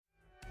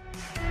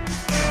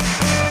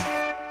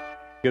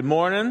Good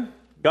morning.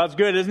 God's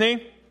good, isn't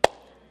He?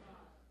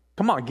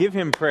 Come on, give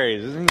Him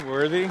praise. Isn't He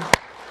worthy?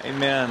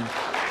 Amen.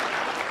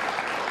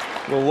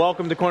 Well,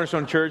 welcome to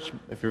Cornerstone Church.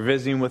 If you're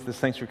visiting with us,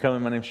 thanks for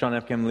coming. My name's Sean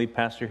Epkin, I'm the lead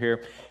pastor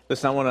here.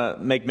 Listen, I want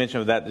to make mention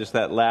of that, just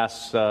that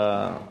last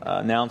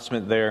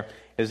announcement there,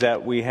 is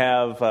that we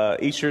have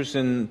Easter's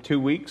in 2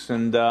 weeks,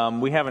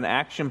 and we have an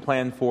action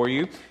plan for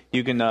you.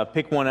 You can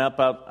pick one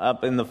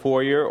up in the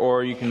foyer,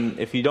 or you can,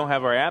 if you don't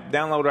have our app,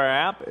 download our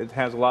app. It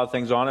has a lot of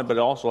things on it, but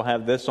it also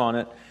have this on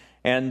it.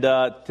 And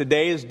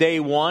today is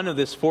day one of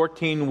this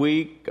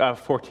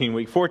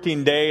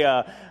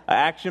 14-day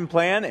action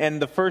plan.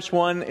 And the first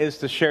one is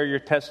to share your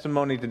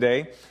testimony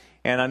today.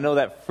 And I know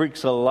that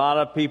freaks a lot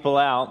of people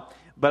out.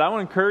 But I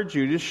want to encourage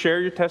you to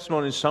share your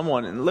testimony with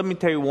someone. And let me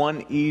tell you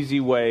one easy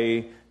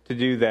way to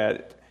do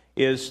that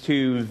is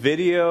to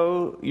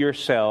video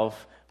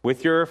yourself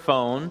with your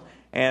phone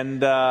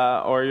and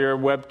or your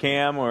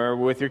webcam or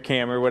with your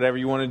camera, whatever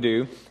you want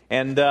to do,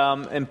 and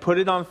put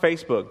it on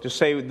Facebook. Just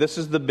say, this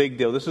is the big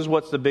deal. This is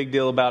what's the big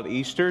deal about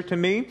Easter to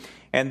me.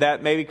 And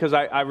that maybe because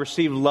I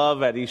received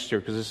love at Easter,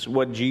 because it's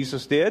what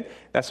Jesus did.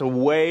 That's a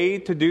way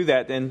to do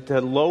that, and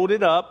to load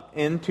it up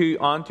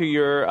onto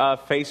your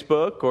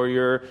Facebook or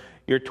your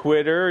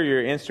Twitter or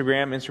your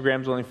Instagram.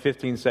 Instagram's only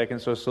 15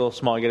 seconds, so it's a little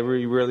small. You got to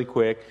read really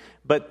quick.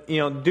 But,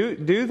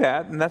 do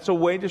that, and that's a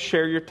way to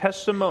share your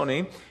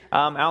testimony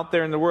out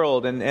there in the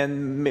world.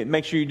 And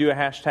make sure you do a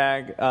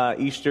hashtag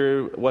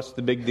Easter, what's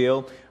the big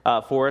deal,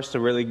 for us to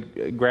really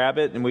grab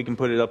it, and we can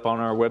put it up on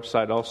our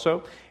website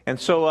also. And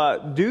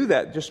so do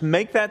that. Just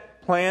make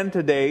that plan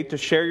today to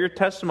share your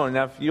testimony.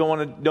 Now, if you don't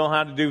want to know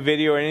how to do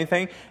video or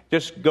anything,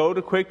 just go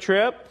to Quick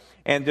Trip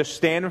and just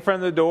stand in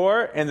front of the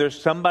door, and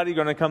there's somebody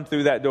going to come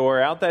through that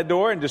door, out that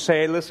door, and just say,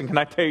 hey, listen, can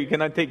I take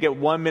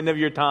 1 minute of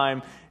your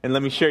time and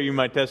let me share you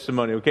my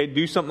testimony, okay?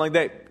 Do something like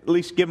that. At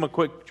least give them a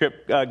Quick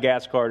Trip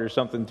gas card or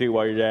something, too,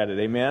 while you're at it,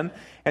 amen?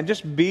 And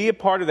just be a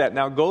part of that.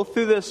 Now, go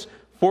through this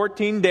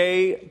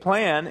 14-day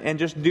plan and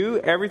just do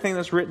everything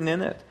that's written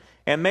in it.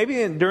 And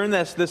maybe during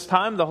this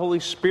time, the Holy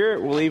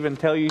Spirit will even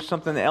tell you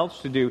something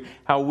else to do,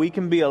 how we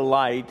can be a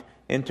light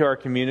into our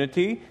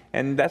community.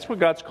 And that's what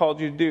God's called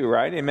you to do,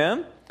 right?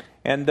 Amen?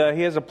 And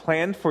He has a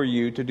plan for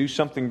you to do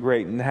something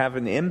great and have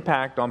an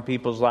impact on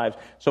people's lives.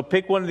 So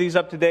pick one of these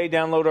up today,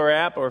 download our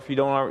app, or if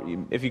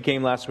you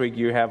came last week,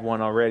 you have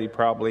one already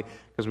probably,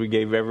 because we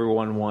gave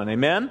everyone one.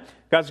 Amen?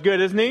 God's good,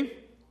 isn't He?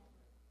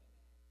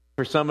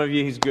 For some of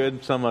you, He's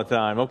good some of the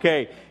time.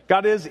 Okay,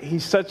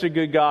 He's such a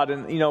good God.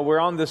 And, we're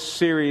on this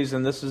series,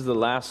 and this is the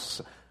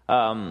last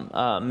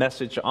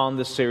message on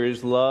this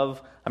series,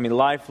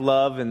 life,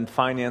 love, and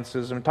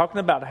finances. And we're talking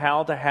about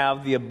how to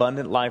have the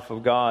abundant life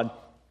of God.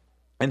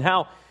 And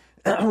how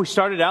we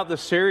started out this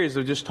series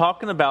of just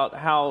talking about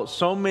how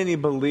so many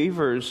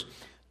believers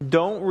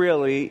don't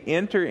really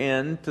enter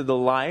into the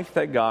life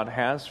that God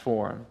has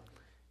for them.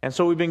 And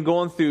so we've been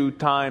going through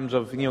times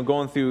of,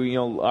 going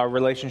through, our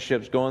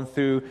relationships, going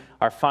through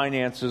our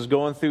finances,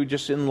 going through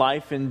just in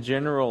life in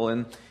general.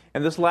 And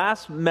this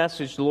last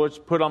message the Lord's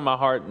put on my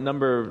heart a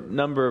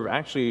number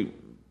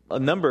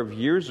of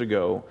years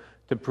ago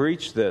to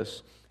preach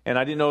this. And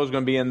I didn't know it was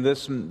going to be in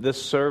this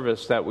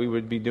service that we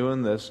would be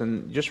doing this.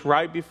 And just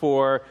right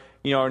before,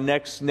 our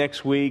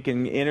next week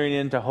and entering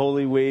into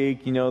Holy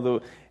Week,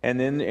 and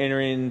then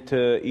entering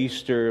into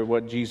Easter,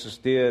 what Jesus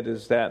did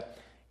is that,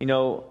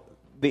 the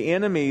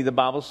enemy, the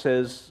Bible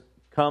says,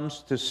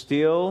 comes to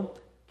steal,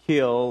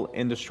 kill,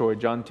 and destroy.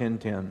 John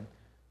 10:10.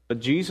 But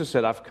Jesus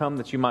said, I've come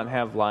that you might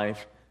have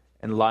life,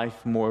 and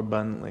life more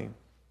abundantly.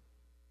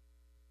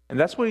 And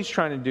that's what He's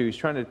trying to do. He's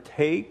trying to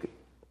take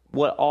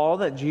all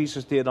that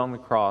Jesus did on the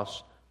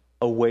cross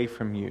away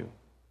from you.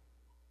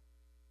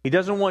 He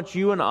doesn't want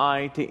you and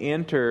I to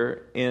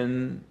enter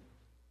into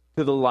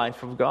the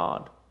life of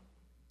God.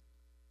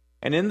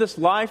 And in this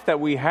life that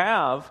we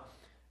have,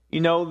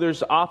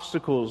 there's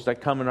obstacles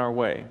that come in our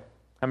way.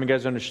 How many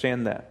guys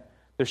understand that?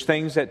 There's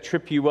things that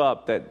trip you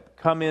up, that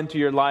come into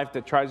your life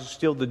that tries to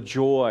steal the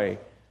joy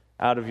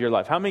out of your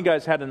life. How many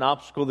guys had an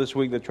obstacle this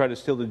week that tried to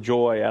steal the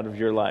joy out of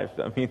your life?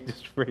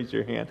 Just raise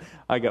your hand.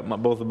 I got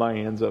both of my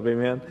hands up,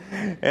 amen?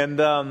 And,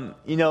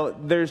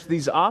 there's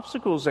these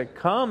obstacles that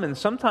come, and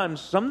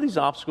sometimes some of these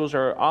obstacles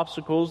are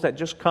obstacles that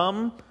just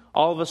come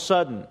all of a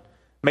sudden.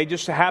 May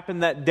just happen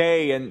that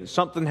day, and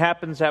something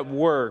happens at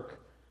work.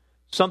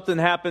 Something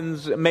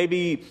happens,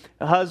 maybe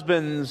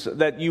husbands,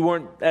 that you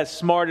weren't as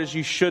smart as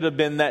you should have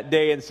been that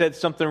day and said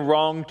something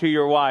wrong to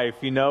your wife,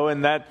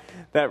 and that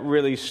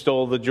really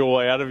stole the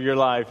joy out of your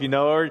life,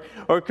 or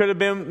it could have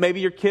been maybe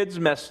your kids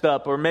messed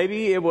up, or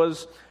maybe it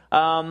was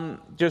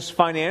just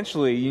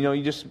financially,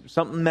 you just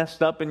something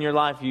messed up in your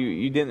life.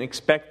 You didn't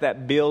expect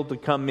that bill to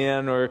come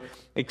in or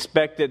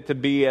expect it to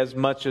be as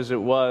much as it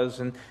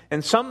was, and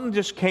something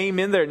just came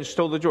in there and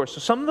stole the joy. So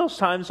some of those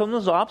times, some of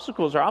those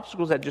obstacles are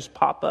obstacles that just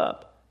pop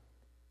up.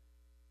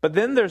 But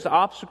then there's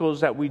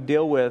obstacles that we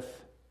deal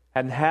with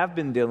and have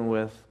been dealing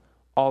with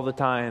all the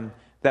time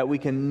that we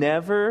can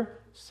never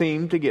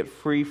seem to get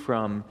free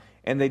from,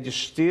 and they just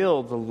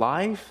steal the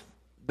life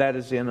that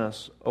is in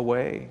us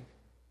away.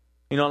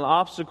 You know, an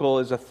obstacle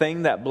is a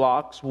thing that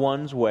blocks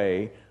one's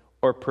way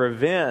or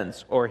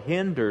prevents or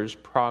hinders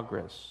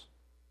progress.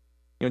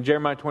 You know,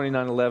 Jeremiah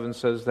 29:11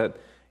 says that,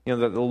 you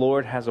know, that the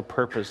Lord has a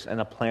purpose and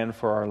a plan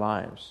for our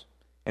lives,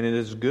 and it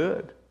is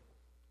good.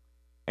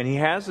 And He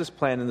has this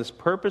plan and this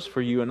purpose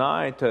for you and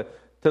I to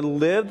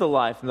live the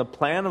life and the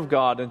plan of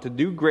God and to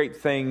do great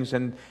things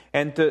and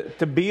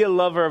to be a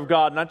lover of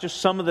God, not just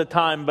some of the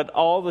time, but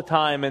all the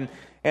time,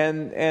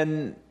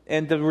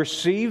 and to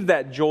receive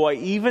that joy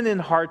even in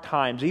hard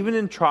times, even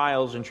in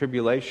trials and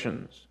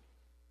tribulations.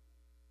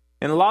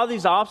 And a lot of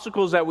these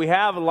obstacles that we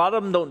have, a lot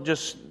of them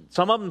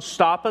some of them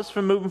stop us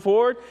from moving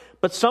forward,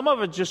 but some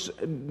of it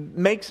just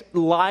makes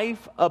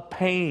life a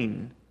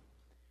pain.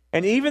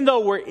 And even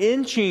though we're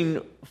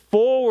inching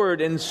forward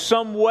in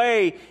some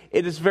way,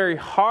 it is very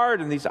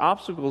hard, and these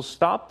obstacles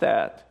stop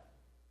that.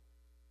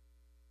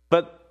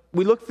 But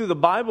we look through the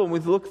Bible, and we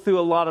look through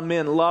a lot of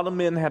men. A lot of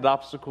men had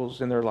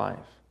obstacles in their life.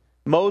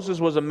 Moses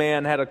was a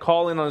man, had a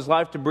calling on his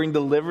life to bring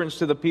deliverance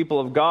to the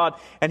people of God.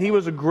 And he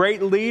was a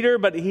great leader,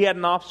 but he had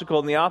an obstacle.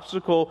 And the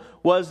obstacle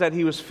was that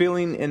he was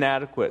feeling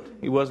inadequate.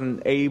 He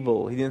wasn't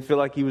able. He didn't feel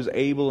like he was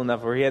able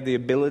enough, or he had the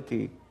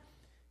ability.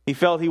 He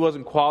felt he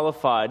wasn't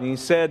qualified. And he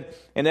said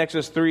in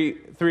Exodus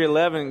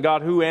 3:11,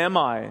 God, who am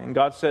I? And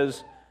God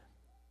says,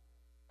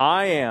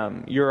 I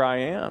am your I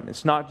am.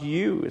 It's not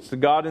you. It's the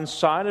God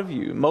inside of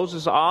you.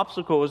 Moses'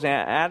 obstacle was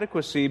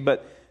inadequacy,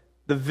 but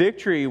the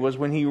victory was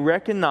when he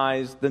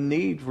recognized the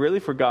need really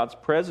for God's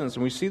presence.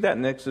 And we see that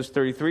in Exodus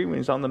 33 when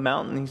he's on the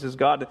mountain. He says,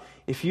 God,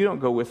 if you don't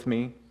go with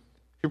me,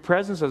 if your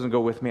presence doesn't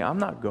go with me, I'm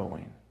not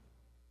going.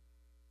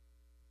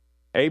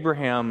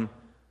 Abraham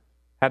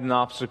had an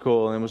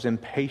obstacle, and it was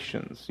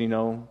impatience. You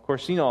know, of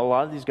course, a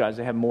lot of these guys,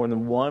 they have more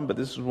than one, but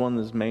this was one of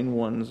his main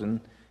ones.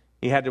 And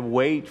he had to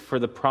wait for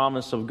the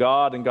promise of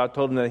God, and God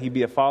told him that he'd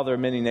be a father of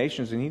many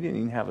nations, and he didn't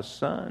even have a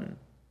son.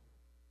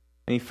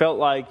 And he felt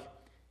like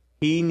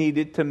he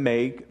needed to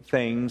make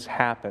things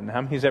happen. How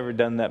many's ever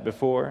done that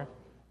before?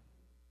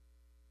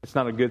 It's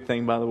not a good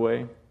thing, by the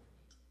way.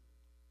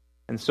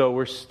 And so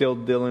we're still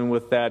dealing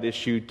with that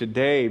issue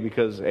today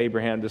because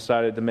Abraham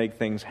decided to make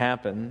things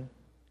happen.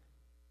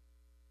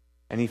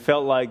 And he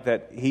felt like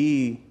that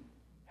he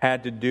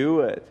had to do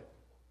it.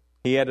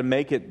 He had to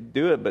make it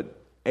do it.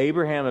 But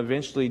Abraham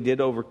eventually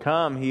did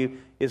overcome. He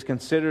is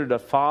considered a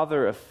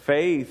father of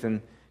faith.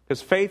 And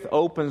because faith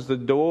opens the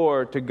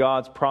door to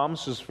God's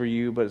promises for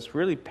you, but it's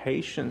really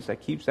patience that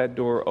keeps that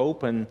door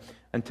open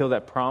until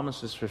that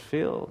promise is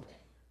fulfilled.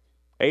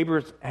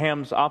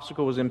 Abraham's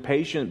obstacle was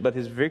impatient, but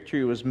his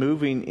victory was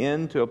moving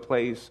into a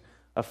place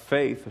of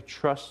faith, of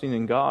trusting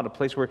in God, a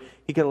place where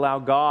he could allow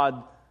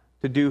God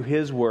to do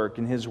His work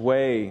in His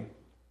way.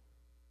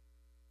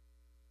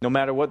 No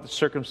matter what the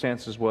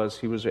circumstances was,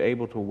 he was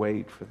able to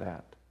wait for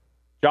that.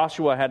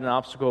 Joshua had an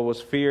obstacle, was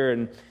fear,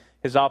 and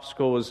his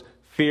obstacle was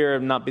fear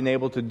of not being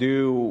able to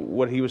do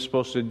what he was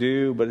supposed to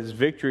do, but his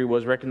victory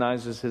was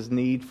recognized as his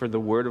need for the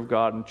Word of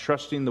God and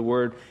trusting the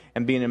Word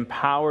and being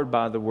empowered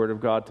by the Word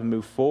of God to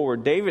move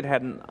forward. David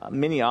had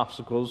many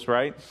obstacles,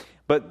 right?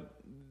 But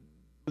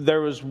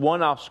there was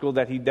one obstacle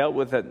that he dealt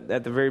with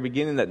at the very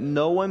beginning, that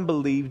no one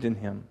believed in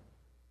him.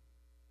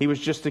 He was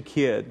just a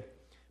kid.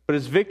 But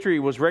his victory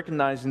was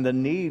recognizing the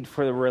need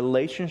for the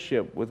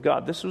relationship with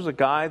God. This was a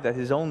guy that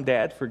his own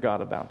dad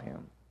forgot about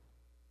him.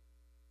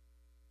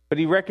 But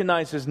he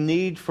recognized his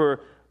need for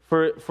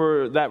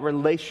that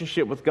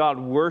relationship with God.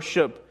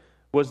 Worship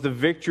was the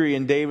victory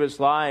in David's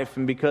life.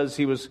 And because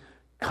he was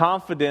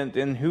confident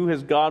in who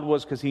his God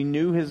was, because he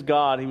knew his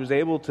God, he was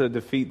able to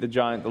defeat the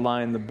giant, the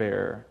lion, the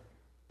bear.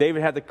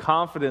 David had the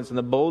confidence and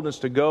the boldness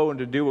to go and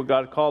to do what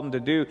God called him to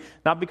do,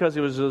 not because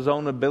it was his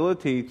own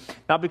ability,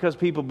 not because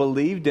people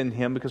believed in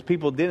him, because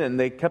people didn't.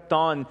 They kept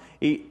on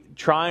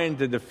trying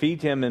to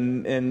defeat him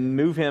and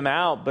move him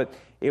out, but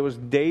it was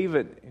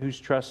David whose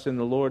trust in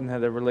the Lord and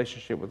had a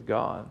relationship with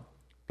God.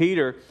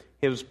 Peter,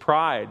 it was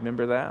pride,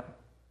 remember that?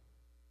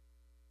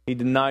 He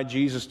denied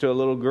Jesus to a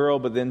little girl,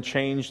 but then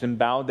changed and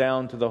bowed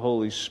down to the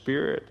Holy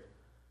Spirit.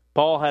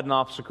 Paul had an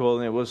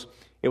obstacle, and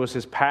it was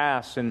his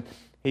past, and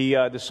he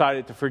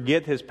decided to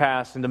forget his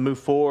past and to move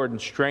forward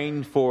and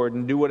strain forward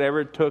and do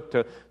whatever it took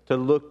to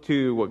look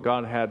to what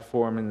God had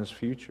for him in his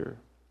future.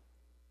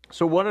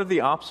 So what are the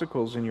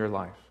obstacles in your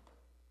life?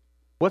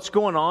 What's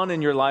going on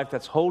in your life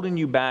that's holding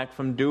you back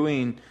from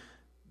doing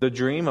the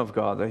dream of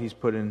God that He's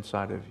put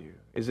inside of you?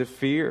 Is it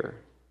fear?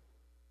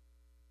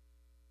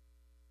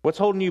 What's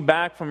holding you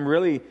back from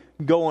really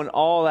going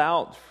all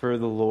out for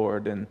the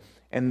Lord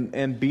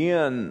and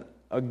being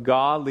a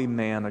godly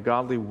man, a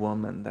godly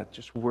woman that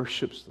just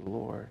worships the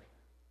Lord,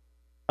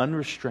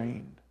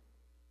 unrestrained?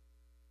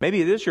 Maybe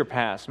it is your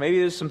past. Maybe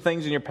there's some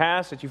things in your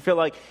past that you feel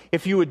like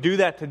if you would do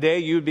that today,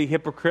 you would be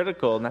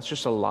hypocritical, and that's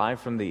just a lie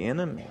from the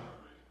enemy.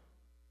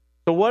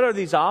 So what are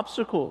these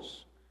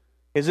obstacles?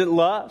 Is it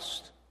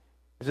lust?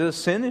 Is it a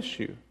sin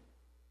issue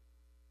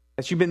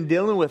that you've been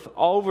dealing with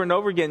over and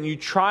over again? You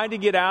try to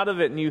get out of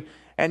it,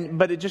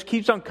 but it just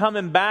keeps on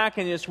coming back,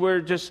 and it's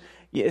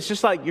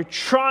just like you're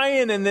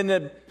trying, and then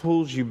it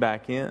pulls you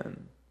back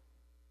in.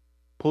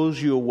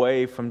 pulls you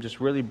away from just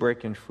really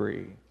breaking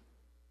free?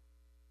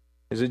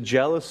 Is it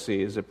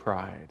jealousy? Is it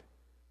pride?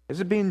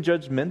 Is it being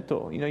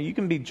judgmental? You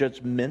can be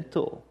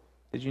judgmental.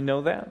 Did you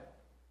know that?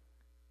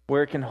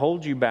 Where it can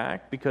hold you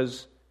back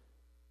because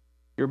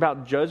you're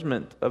about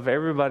judgment of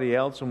everybody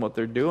else and what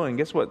they're doing.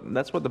 Guess what?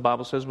 That's what the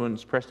Bible says when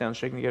it's pressed down,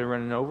 shaken together,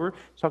 running over.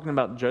 It's talking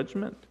about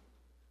judgment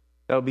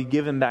that will be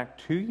given back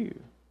to you.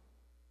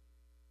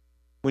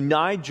 When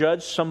I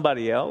judge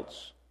somebody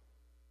else,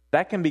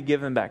 that can be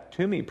given back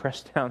to me,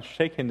 pressed down,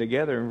 shaken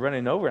together, and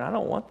running over. And I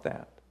don't want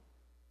that.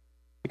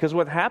 Because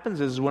what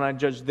happens is when I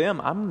judge them,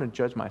 I'm going to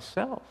judge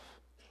myself.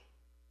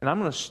 And I'm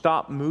going to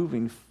stop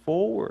moving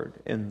forward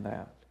in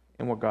that,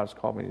 in what God's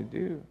called me to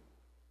do.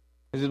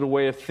 Is it a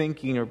way of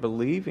thinking or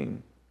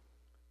believing?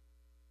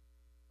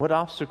 What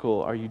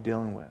obstacle are you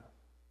dealing with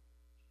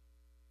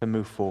to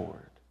move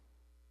forward?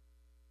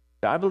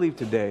 I believe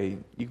today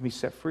you can be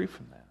set free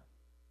from that.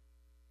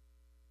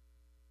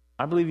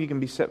 I believe you can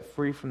be set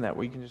free from that,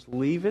 where you can just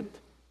leave it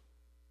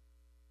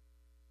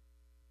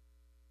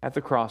at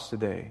the cross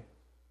today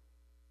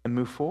and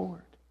move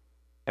forward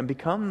and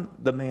become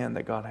the man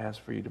that God has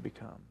for you to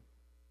become.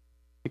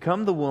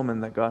 Become the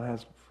woman that God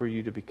has for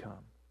you to become.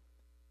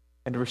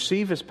 And to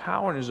receive His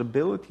power and His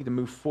ability to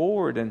move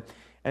forward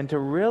and to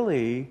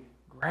really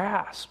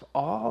grasp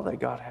all that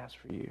God has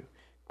for you.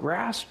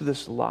 Grasp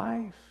this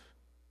life.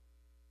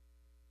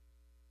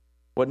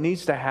 What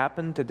needs to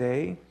happen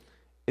today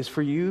is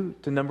for you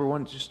to, number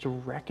one, just to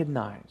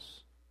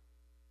recognize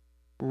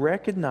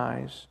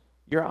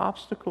your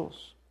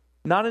obstacles.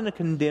 Not in a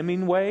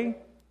condemning way,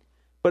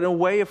 but in a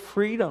way of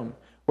freedom,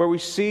 where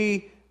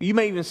you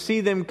may even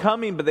see them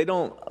coming, but they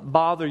don't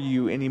bother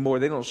you anymore.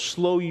 They don't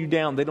slow you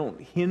down. They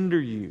don't hinder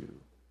you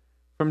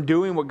from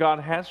doing what God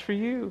has for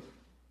you.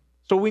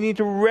 So we need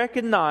to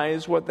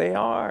recognize what they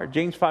are.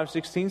 James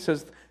 5:16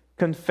 says,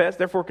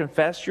 therefore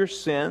confess your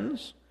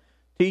sins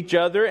to each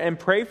other and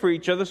pray for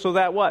each other so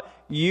that what?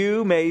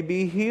 You may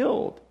be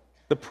healed.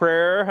 The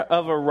prayer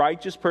of a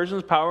righteous person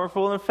is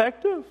powerful and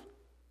effective.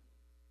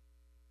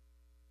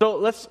 So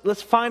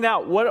let's find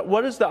out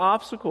what is the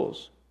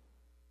obstacles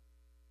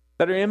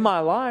that are in my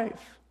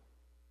life.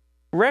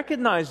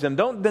 Recognize them.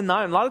 Don't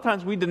deny them. A lot of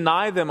times we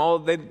deny them. Oh,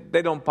 they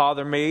don't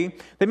bother me.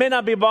 They may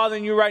not be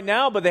bothering you right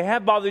now, but they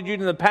have bothered you in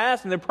the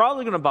past, and they're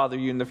probably going to bother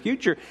you in the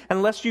future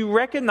unless you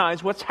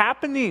recognize what's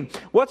happening,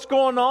 what's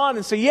going on,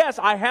 and say, yes,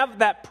 I have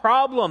that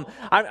problem.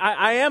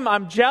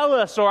 I'm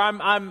jealous, or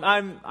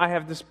I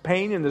have this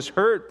pain and this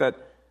hurt that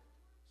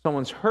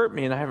someone's hurt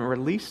me, and I haven't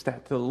released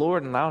that to the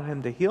Lord and allowed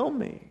Him to heal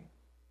me.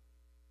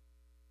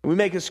 We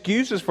make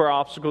excuses for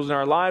obstacles in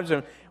our lives,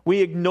 and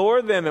we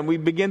ignore them, and we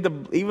begin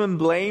to even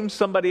blame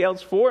somebody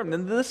else for them.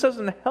 And this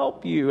doesn't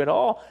help you at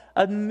all.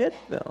 Admit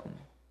them.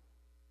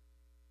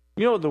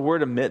 You know what the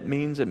word admit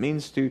means? It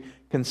means to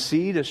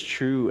concede as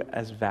true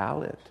as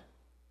valid.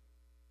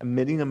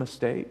 Admitting a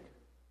mistake.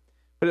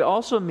 But it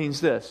also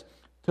means this,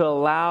 to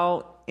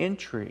allow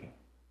entry.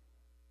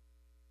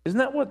 Isn't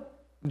that what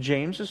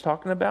James is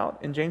talking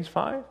about in James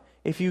 5?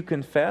 If you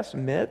confess,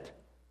 admit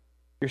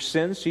your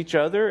sins to each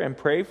other and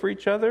pray for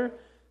each other,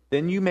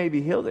 then you may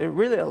be healed. It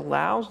really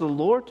allows the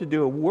Lord to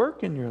do a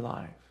work in your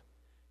life.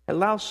 It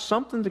allows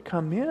something to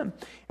come in.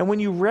 And when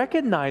you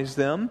recognize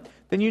them,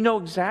 then you know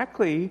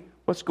exactly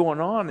what's going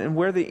on and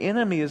where the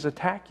enemy is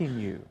attacking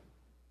you.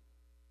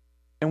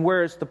 And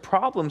where it's the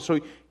problem, so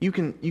you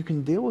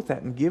can deal with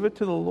that and give it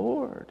to the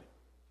Lord.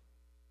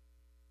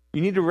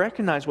 You need to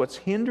recognize what's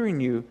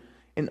hindering you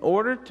in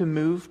order to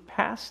move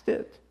past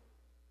it.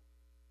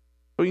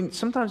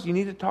 Sometimes you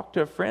need to talk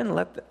to a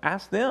friend,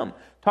 ask them.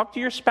 Talk to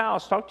your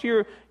spouse, talk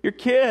to your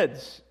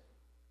kids.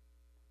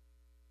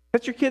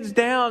 Set your kids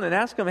down and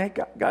ask them, hey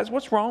guys,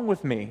 what's wrong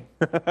with me?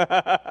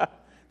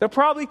 They'll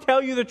probably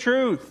tell you the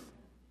truth.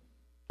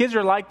 Kids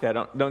are like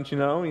that, don't you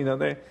know?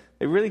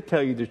 They really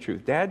tell you the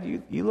truth.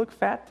 Dad, you look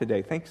fat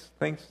today. Thanks,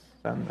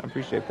 son. I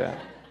appreciate that.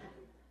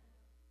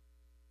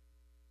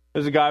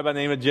 There's a guy by the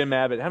name of Jim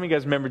Abbott. How many of you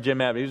guys remember Jim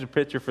Abbott? He was a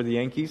pitcher for the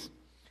Yankees.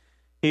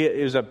 He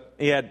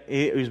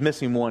was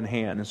missing one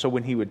hand, and so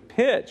when he would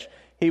pitch,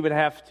 he would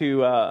have to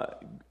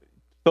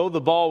throw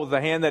the ball with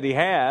the hand that he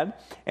had,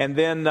 and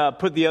then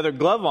put the other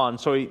glove on,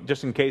 so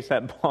just in case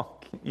that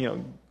ball,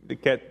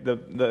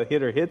 the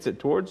hitter hits it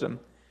towards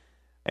him.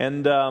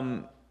 And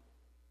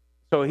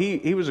so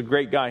he was a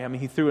great guy. I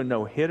mean, he threw a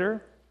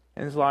no-hitter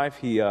in his life.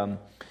 He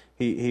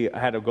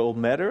had a gold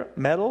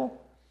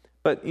medal,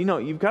 but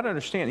you've got to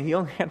understand, he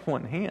only had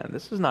one hand.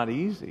 This is not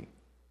easy.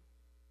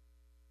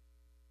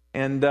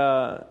 And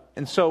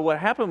so what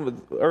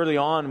happened early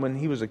on when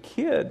he was a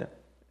kid,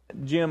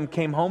 Jim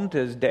came home to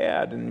his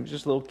dad, and he was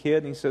just a little kid,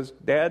 and he says,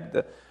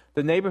 Dad,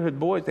 the neighborhood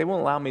boys, they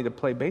won't allow me to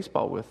play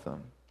baseball with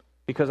them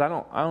because I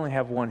only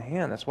have one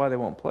hand. That's why they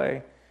won't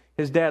play.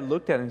 His dad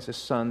looked at him and says,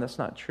 son, that's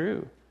not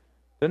true.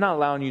 They're not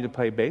allowing you to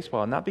play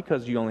baseball, not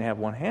because you only have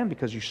one hand,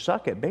 because you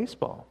suck at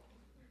baseball.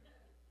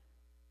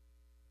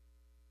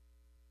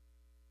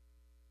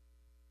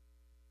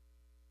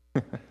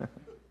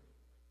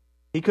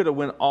 He could have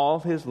went all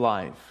his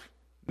life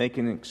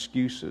making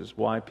excuses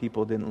why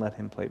people didn't let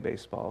him play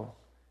baseball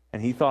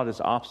And he thought his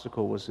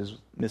obstacle was his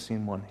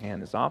missing one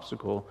hand. His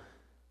obstacle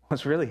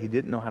was really he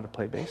didn't know how to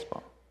play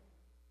baseball.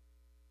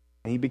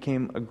 And he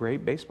became a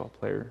great baseball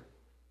player.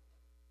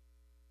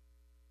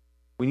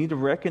 We need to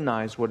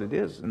recognize what it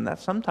is. And that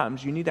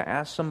sometimes you need to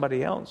ask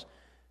somebody else,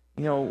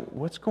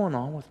 what's going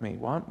on with me?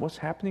 What's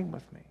happening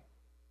with me?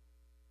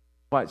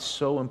 Why it's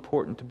so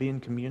important to be in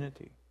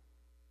community.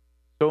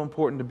 So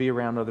important to be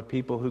around other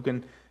people who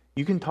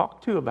you can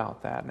talk to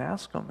about that and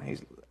ask them,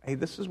 hey,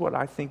 this is what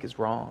I think is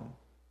wrong.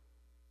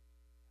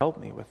 Help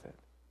me with it.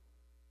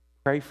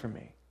 Pray for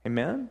me.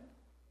 Amen?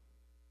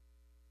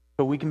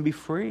 So we can be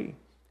free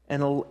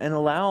and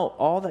allow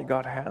all that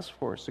God has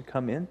for us to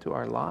come into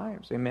our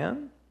lives.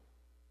 Amen?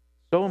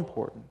 So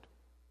important.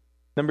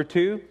 Number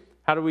 2,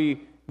 how do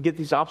we get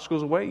these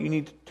obstacles away? You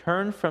need to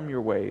turn from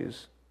your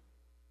ways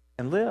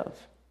and live.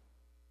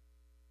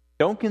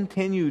 Don't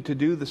continue to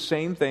do the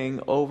same thing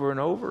over and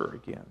over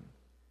again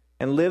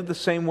and live the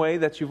same way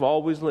that you've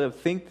always lived.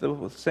 Think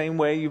the same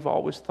way you've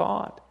always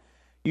thought.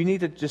 You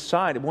need to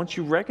decide. Once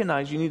you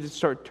recognize, you need to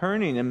start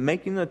turning and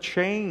making a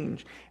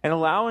change and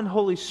allowing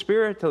Holy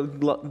Spirit to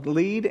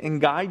lead and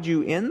guide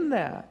you in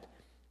that.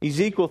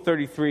 Ezekiel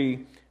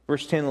 33,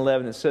 verse 10 and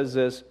 11, it says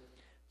this,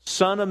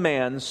 Son of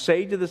man,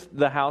 say to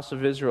the house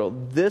of Israel,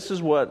 this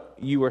is what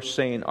you are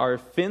saying. Our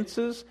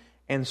offenses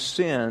and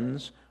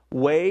sins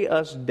weigh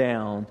us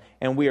down,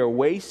 and we are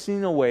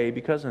wasting away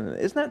because of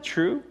it. Isn't that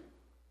true?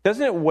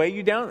 Doesn't it weigh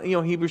you down?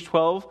 Hebrews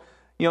 12,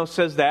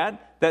 says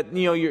that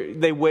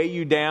they weigh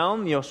you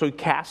down, so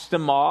cast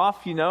them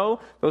off,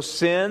 those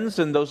sins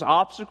and those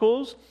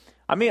obstacles.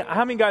 I mean,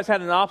 how many guys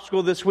had an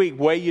obstacle this week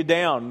weigh you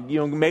down?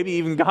 Maybe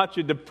even got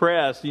you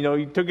depressed.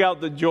 You took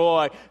out the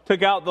joy,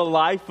 took out the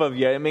life of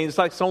you. I mean, it's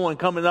like someone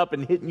coming up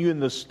and hitting you in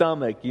the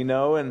stomach,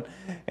 and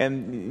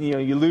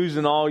you're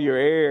losing all your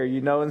air,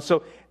 And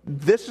so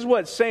this is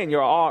what it's saying.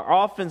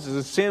 Our offenses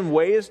and sin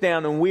weigh us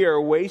down, and we are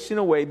wasting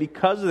away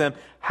because of them.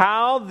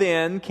 How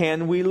then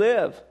can we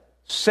live?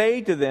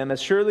 Say to them,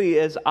 as surely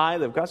as I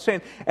live. God's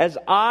saying, as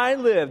I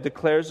live,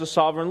 declares the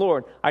sovereign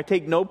Lord, I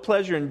take no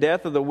pleasure in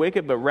death of the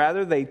wicked, but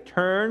rather they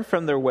turn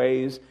from their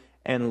ways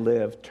and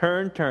live.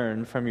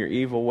 Turn from your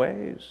evil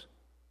ways.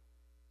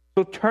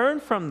 So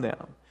turn from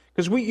them.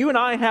 Because you and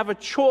I have a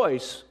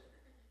choice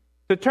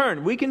to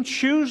turn. We can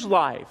choose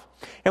life.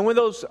 And when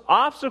those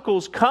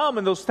obstacles come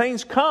and those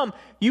things come,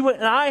 you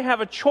and I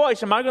have a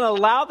choice. Am I going to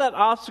allow that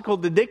obstacle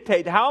to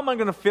dictate how am I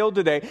going to feel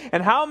today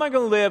and how am I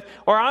going to live?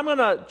 Or I'm going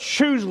to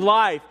choose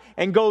life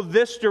and go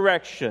this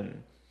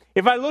direction.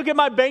 If I look at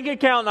my bank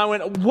account and I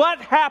went, what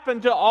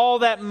happened to all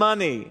that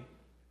money?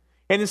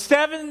 And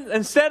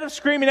instead of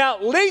screaming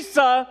out,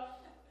 Lisa,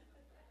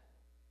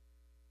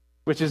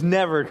 which is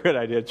never a good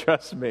idea,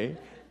 trust me.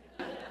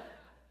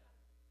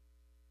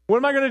 What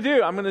am I going to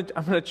do? I'm going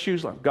to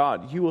choose life.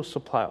 God, you will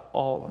supply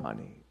all of my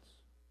needs.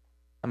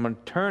 I'm going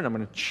to turn. I'm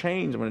going to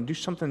change. I'm going to do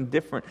something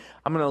different.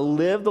 I'm going to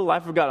live the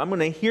life of God. I'm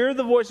going to hear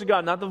the voice of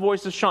God, not the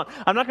voice of Sean.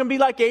 I'm not going to be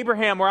like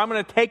Abraham where I'm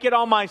going to take it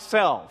on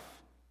myself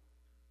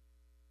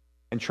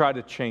and try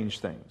to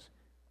change things.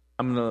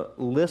 I'm going to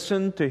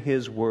listen to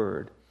His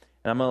word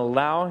and I'm going to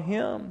allow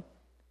Him.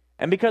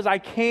 And because I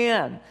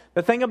can.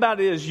 The thing about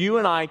it is you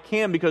and I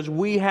can because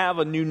we have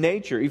a new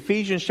nature.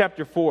 Ephesians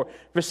chapter 4,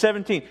 verse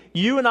 17.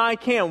 You and I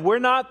can. We're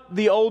not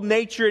the old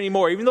nature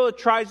anymore. Even though it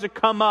tries to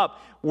come up,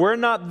 we're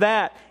not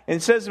that. And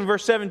it says in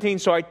verse 17,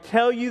 so I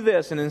tell you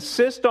this and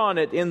insist on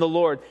it in the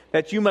Lord,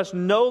 that you must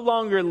no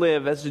longer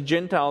live as the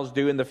Gentiles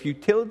do in the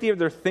futility of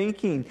their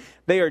thinking.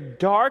 They are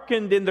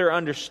darkened in their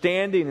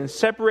understanding and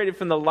separated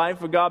from the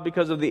life of God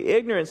because of the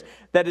ignorance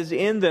that is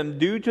in them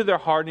due to their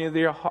hardening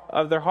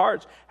of their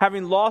hearts.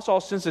 Having lost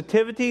all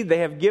sensitivity, they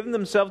have given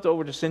themselves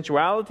over to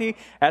sensuality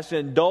as to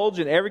indulge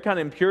in every kind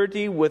of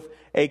impurity with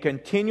a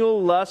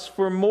continual lust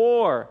for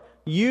more.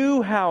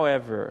 You,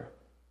 however,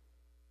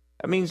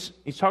 that means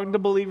he's talking to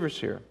believers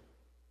here,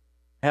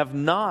 did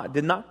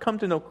not come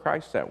to know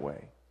Christ that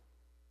way.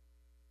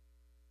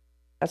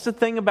 That's the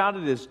thing about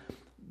it is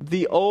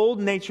the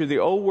old nature, the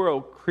old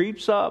world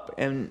creeps up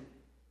and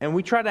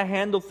we try to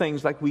handle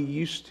things like we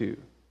used to,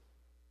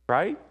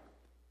 right?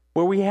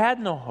 Where we had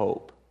no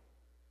hope.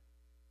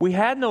 We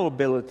had no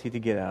ability to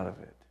get out of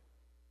it.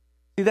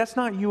 See, that's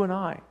not you and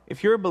I.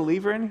 If you're a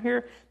believer in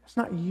here, that's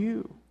not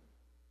you.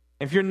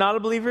 If you're not a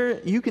believer,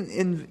 you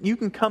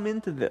can come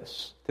into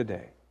this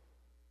today.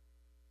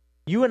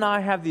 You and I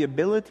have the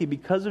ability,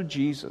 because of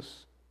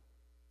Jesus,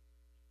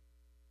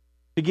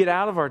 to get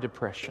out of our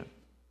depression,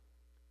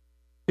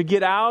 to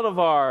get out of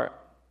our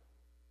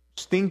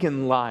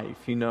stinking life,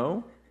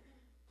 to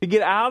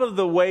get out of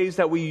the ways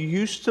that we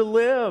used to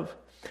live.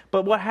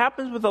 But what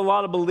happens with a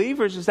lot of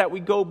believers is that we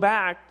go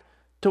back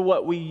to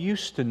what we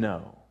used to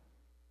know.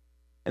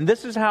 And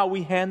this is how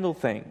we handle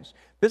things.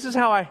 This is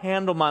how I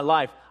handle my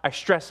life. I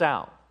stress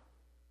out.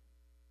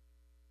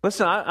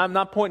 Listen, I'm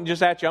not pointing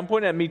just at you. I'm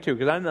pointing at me too,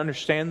 because I didn't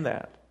understand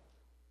that.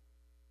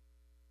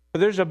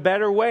 But there's a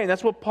better way, and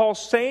that's what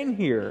Paul's saying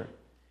here.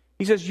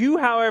 He says, you,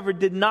 however,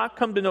 did not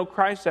come to know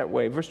Christ that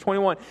way. Verse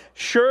 21,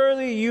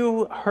 surely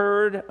you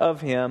heard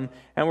of him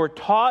and were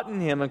taught in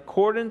him in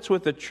accordance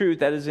with the truth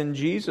that is in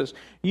Jesus.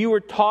 You were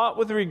taught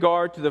with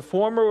regard to the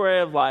former way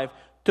of life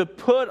to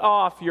put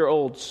off your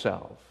old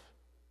self,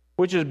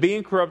 which is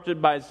being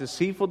corrupted by its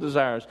deceitful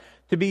desires,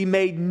 to be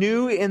made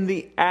new in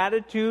the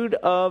attitude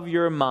of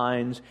your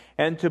minds,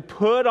 and to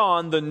put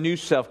on the new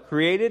self,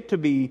 created to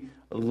be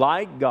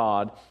like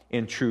God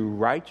in true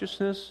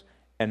righteousness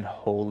and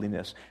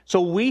holiness. So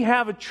we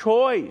have a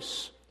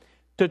choice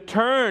to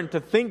turn,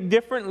 to think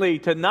differently,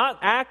 to not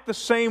act the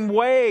same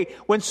way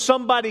when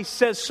somebody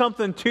says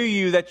something to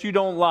you that you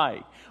don't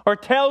like or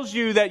tells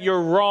you that you're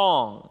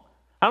wrong.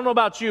 I don't know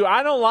about you.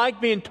 I don't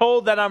like being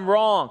told that I'm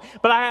wrong,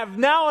 but I have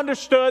now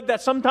understood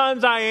that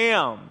sometimes I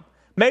am.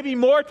 Maybe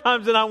more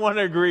times than I want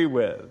to agree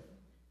with.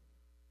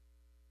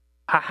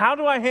 How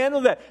do I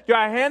handle that? Do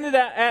I handle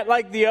that at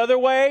like the other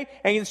way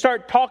and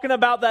start talking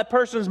about that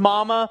person's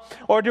mama,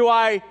 or do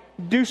I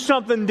do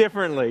something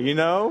differently, you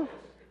know?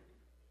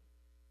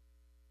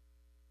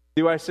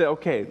 Do I say,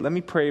 okay, let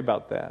me pray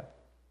about that?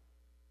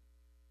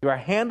 Do I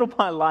handle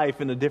my life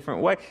in a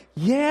different way?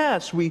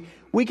 Yes, we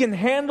can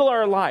handle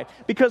our life.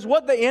 Because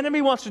what the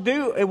enemy wants to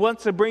do, it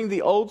wants to bring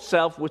the old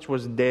self, which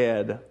was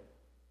dead,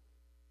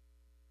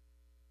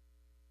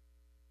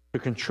 to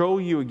control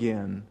you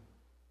again,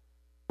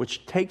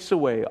 which takes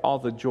away all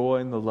the joy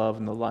and the love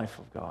and the life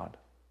of God.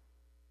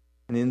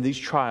 And in these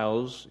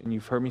trials, and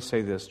you've heard me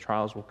say this,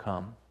 trials will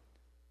come.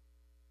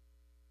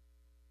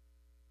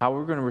 How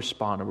we're going to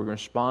respond? Are we going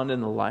to respond in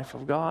the life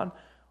of God,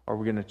 or are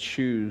we going to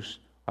choose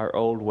our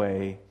old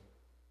way,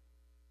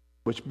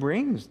 which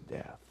brings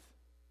death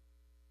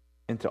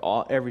into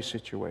every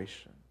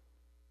situation?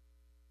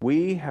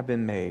 We have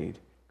been made,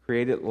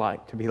 created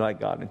to be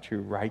like God in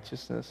true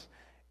righteousness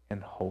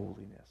and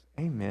holiness.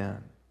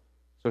 Amen.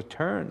 So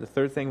turn. The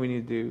third thing we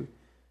need to do,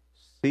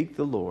 seek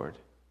the Lord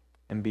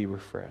and be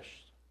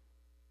refreshed.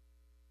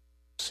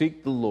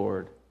 Seek the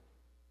Lord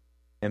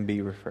and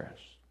be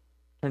refreshed.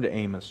 Turn to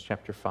Amos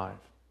chapter 5.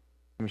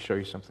 Let me show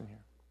you something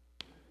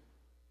here.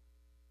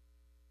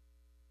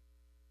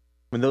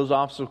 When those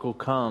obstacles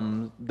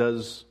come,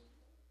 is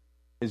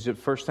the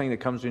first thing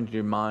that comes into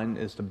your mind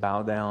is to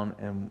bow down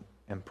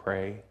and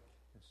pray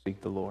and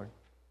seek the Lord?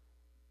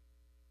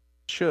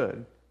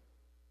 Should.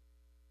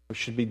 We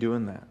should be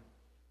doing that.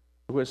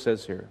 Look what it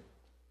says here.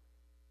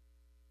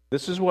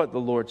 This is what the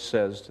Lord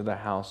says to the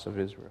house of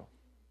Israel.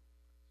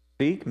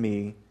 Seek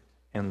me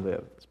and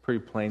live. It's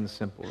pretty plain and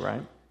simple,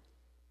 right?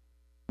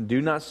 Do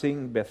not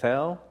seek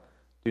Bethel,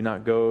 do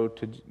not go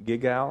to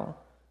Gilgal,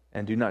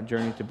 and do not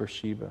journey to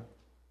Beersheba.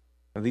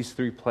 Now, these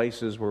three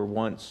places were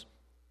once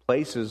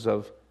places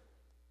of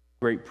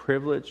great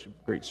privilege,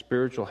 great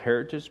spiritual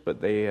heritage,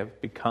 but they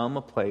have become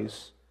a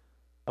place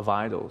of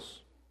idols.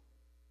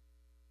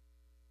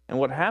 And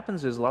what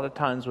happens is a lot of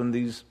times when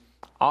these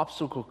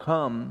obstacle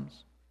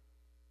comes,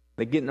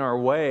 they get in our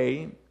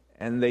way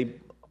and they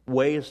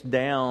weigh us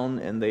down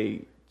and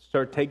they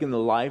start taking the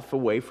life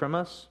away from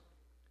us.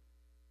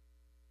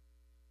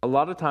 A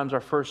lot of times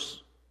our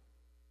first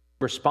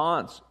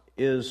response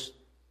is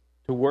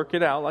to work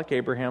it out like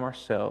Abraham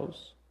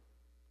ourselves,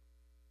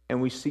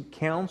 and we seek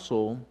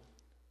counsel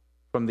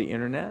from the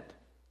internet,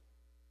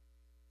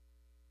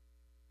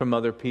 from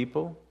other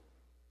people,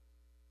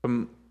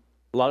 from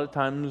a lot of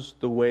times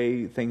the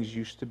way things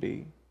used to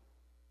be.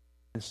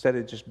 Instead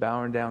of just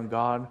bowing down,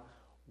 God,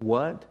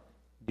 what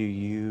do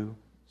you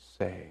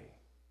say?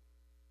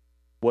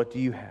 What do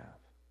you have?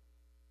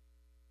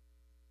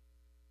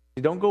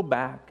 You don't go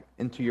back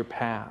into your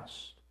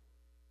past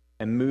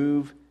and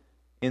move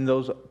in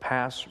those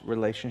past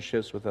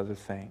relationships with other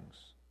things.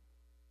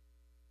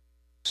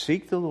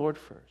 Seek the Lord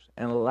first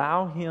and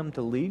allow Him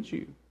to lead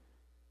you.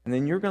 And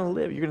then you're going to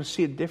live. You're going to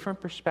see a different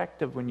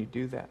perspective when you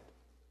do that.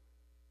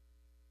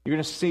 You're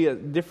going to see a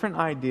different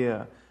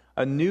idea,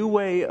 a new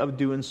way of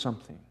doing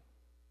something.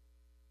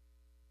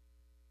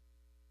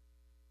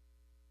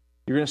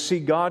 You're going to see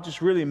God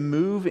just really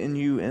move in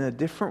you in a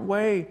different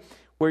way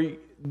where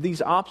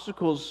these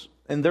obstacles,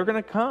 and they're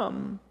going to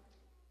come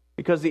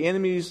because the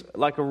enemy's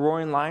like a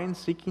roaring lion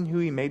seeking who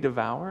he may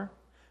devour.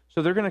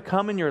 So they're going to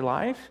come in your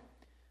life.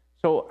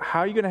 So how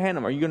are you going to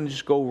handle them? Are you going to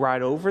just go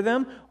right over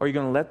them, or are you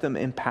going to let them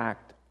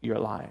impact your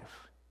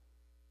life?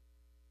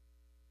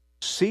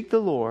 Seek the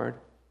Lord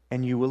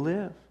and you will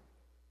live.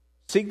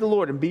 Seek the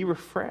Lord and be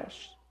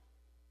refreshed.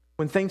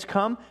 When things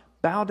come,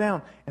 bow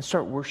down and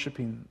start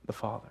worshiping the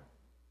Father.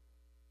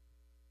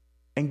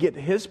 And get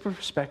His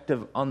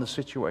perspective on the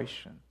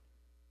situation.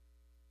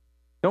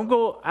 Don't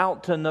go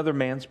out to another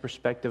man's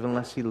perspective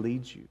unless he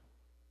leads you.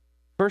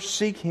 First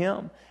seek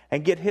Him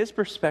and get His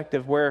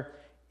perspective where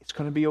it's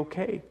going to be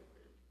okay.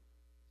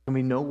 There's going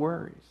to be no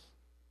worries.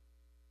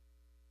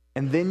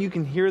 And then you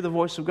can hear the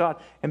voice of God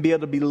and be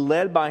able to be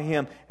led by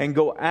Him and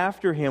go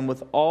after Him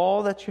with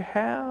all that you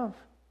have.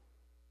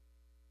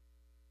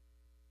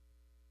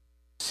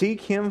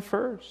 Seek Him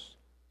first.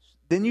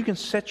 Then you can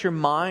set your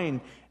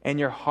mind and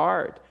your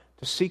heart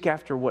to seek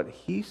after what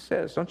He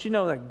says. Don't you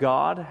know that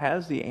God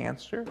has the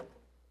answer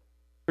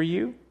for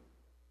you?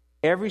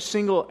 Every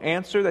single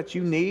answer that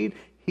you need,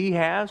 He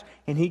has,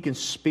 and He can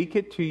speak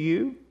it to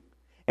you.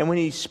 And when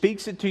He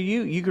speaks it to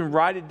you, you can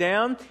write it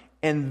down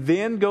and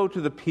then go to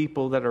the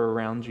people that are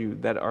around you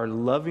that are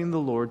loving the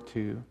Lord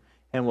too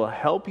and will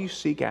help you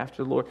seek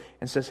after the Lord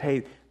and says,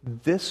 hey,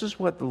 this is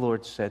what the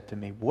Lord said to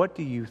me. What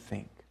do you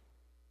think?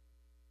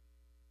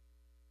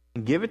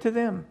 And give it to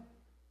them.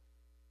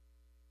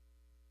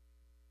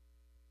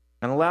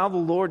 And allow the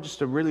Lord just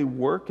to really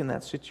work in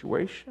that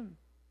situation.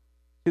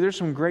 See, there's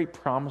some great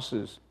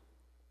promises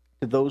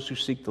to those who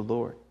seek the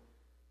Lord.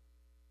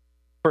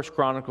 1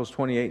 Chronicles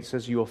 28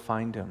 says you will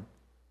find Him.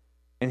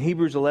 In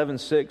Hebrews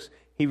 11:6,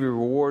 He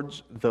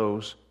rewards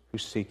those who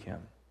seek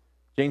Him.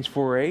 James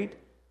 4:8,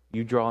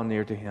 you draw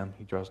near to Him,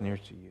 He draws near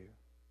to you.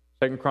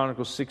 2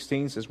 Chronicles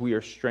 16 says we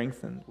are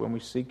strengthened when we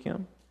seek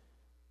Him.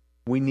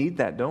 We need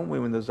that, don't we,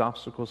 when those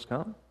obstacles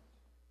come?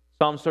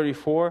 Psalms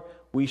 34,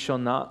 we shall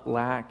not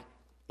lack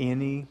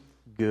any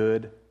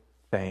good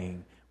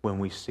thing when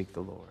we seek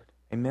the Lord.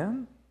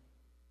 Amen?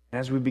 And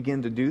as we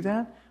begin to do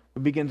that,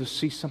 we begin to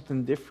see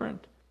something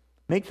different.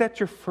 Make that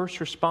your first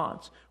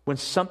response. When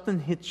something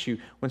hits you,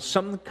 when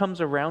something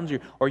comes around you,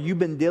 or you've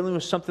been dealing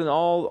with something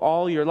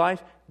all your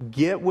life,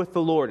 get with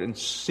the Lord and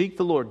seek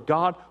the Lord.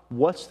 God,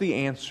 what's the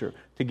answer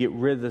to get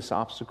rid of this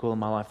obstacle in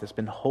my life that's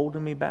been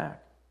holding me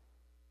back?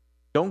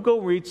 Don't go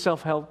read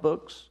self-help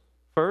books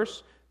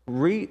first.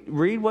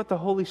 Read what the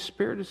Holy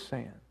Spirit is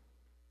saying.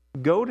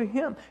 Go to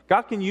Him.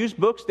 God can use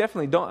books,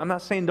 definitely. I'm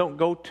not saying don't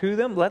go to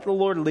them. Let the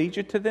Lord lead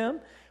you to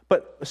them.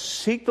 But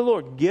seek the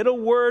Lord. Get a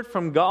word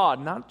from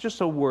God, not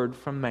just a word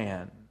from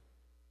man.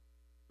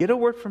 Get a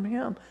word from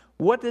Him.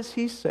 What does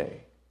He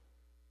say?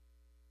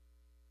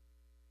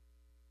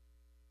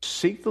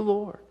 Seek the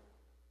Lord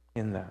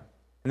in that.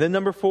 And then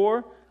number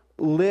 4,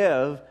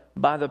 live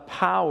by the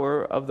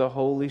power of the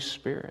Holy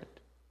Spirit.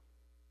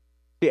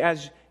 See,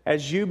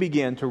 as you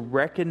begin to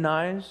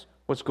recognize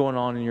what's going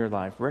on in your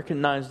life,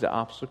 recognize the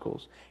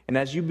obstacles, and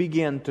as you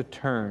begin to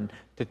turn,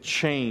 to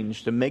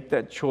change, to make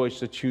that choice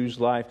to choose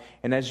life,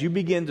 and as you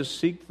begin to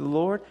seek the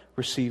Lord,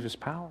 receive His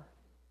power.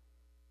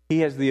 He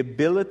has the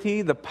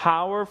ability, the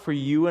power for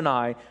you and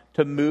I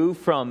to move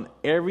from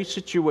every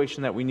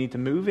situation that we need to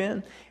move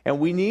in. And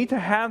we need to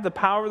have the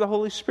power of the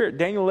Holy Spirit.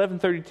 Daniel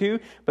 11:32,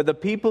 but the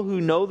people who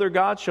know their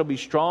God shall be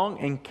strong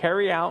and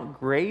carry out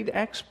great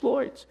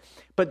exploits.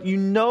 But you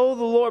know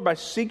the Lord by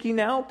seeking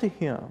out to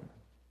Him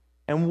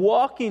and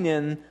walking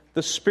in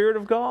the Spirit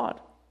of God.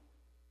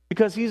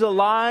 Because He's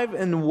alive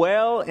and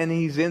well and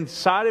He's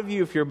inside of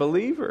you if you're a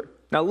believer.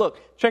 Now look,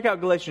 check out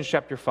Galatians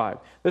chapter 5.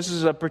 This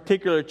is a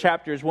particular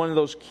chapter. It's one of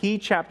those key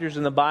chapters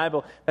in the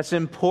Bible that's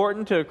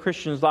important to a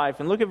Christian's life.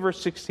 And look at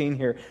verse 16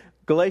 here.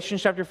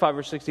 Galatians chapter 5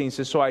 verse 16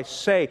 says, so I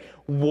say,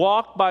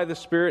 walk by the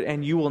Spirit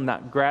and you will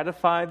not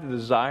gratify the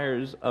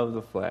desires of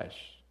the flesh.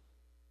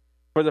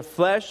 For the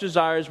flesh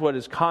desires what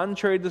is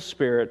contrary to the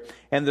Spirit,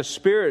 and the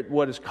Spirit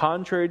what is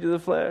contrary to the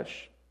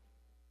flesh.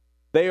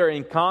 They are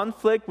in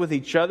conflict with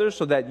each other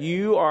so that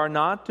you are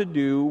not to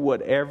do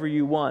whatever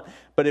you want.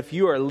 But if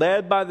you are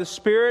led by the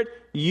Spirit,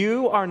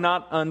 you are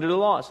not under the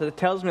law. So that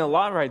tells me a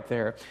lot right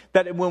there.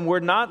 That when we're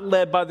not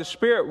led by the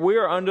Spirit, we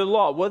are under the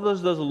law. What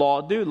does the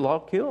law do? The law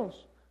kills.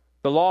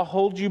 The law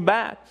holds you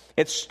back.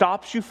 It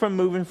stops you from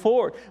moving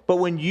forward. But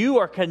when you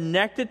are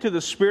connected to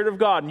the Spirit of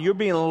God and you're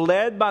being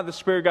led by the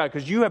Spirit of God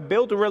because you have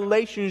built a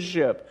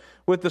relationship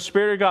with the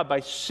Spirit of God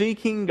by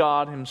seeking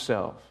God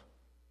Himself,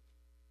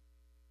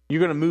 you're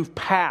going to move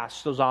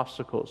past those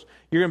obstacles.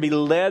 You're going to be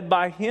led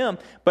by Him.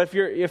 But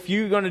if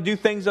you're going to do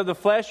things of the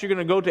flesh, you're going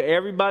to go to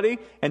everybody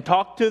and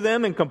talk to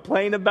them and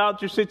complain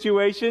about your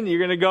situation. You're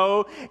going to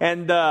go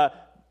and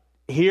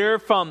hear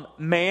from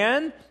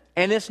man.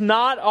 And it's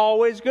not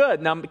always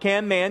good. Now,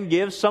 can man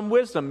give some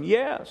wisdom?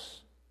 Yes.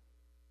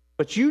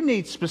 But you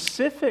need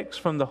specifics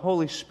from the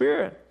Holy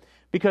Spirit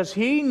because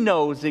He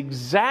knows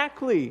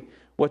exactly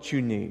what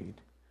you need.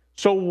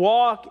 So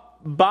walk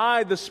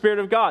by the Spirit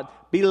of God.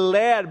 Be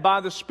led by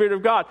the Spirit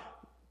of God.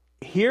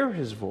 Hear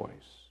His voice.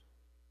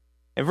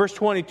 In verse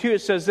 22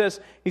 it says this.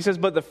 He says,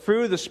 but the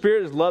fruit of the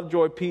Spirit is love,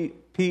 joy,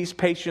 peace,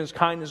 patience,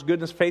 kindness,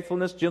 goodness,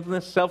 faithfulness,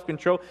 gentleness,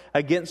 self-control.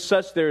 Against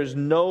such there is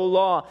no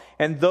law.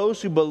 And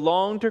those who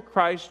belong to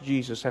Christ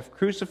Jesus have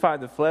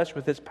crucified the flesh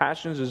with its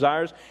passions,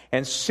 desires.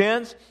 And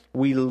since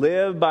we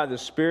live by the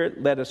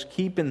Spirit, let us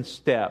keep in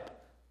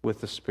step with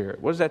the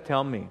Spirit. What does that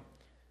tell me?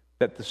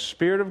 That the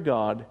Spirit of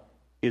God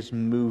is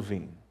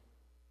moving.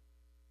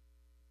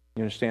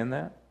 You understand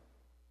that?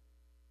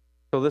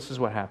 So this is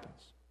what happens.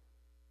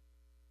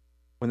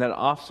 When that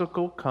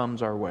obstacle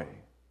comes our way,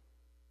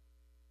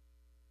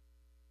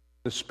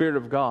 the Spirit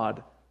of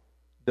God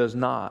does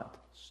not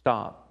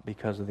stop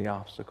because of the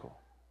obstacle.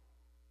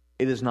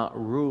 It is not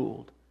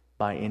ruled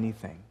by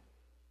anything.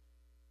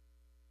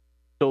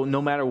 So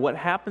no matter what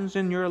happens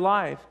in your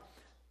life,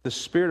 the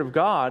Spirit of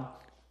God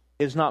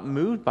is not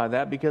moved by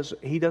that because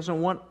He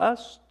doesn't want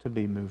us to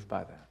be moved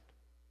by that.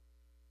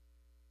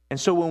 And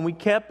so when we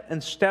kept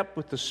in step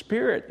with the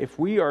Spirit, if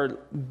we are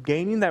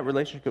gaining that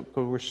relationship,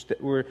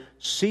 we're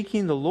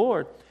seeking the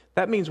Lord,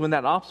 that means when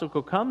that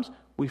obstacle comes,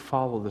 we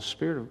follow the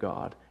Spirit of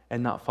God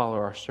and not follow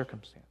our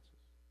circumstances.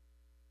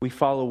 We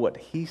follow what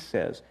He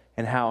says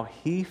and how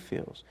He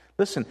feels.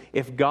 Listen,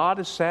 if God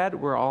is sad,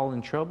 we're all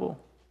in trouble.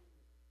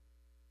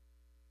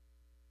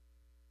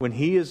 When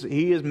He is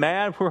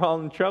mad, we're all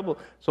in trouble.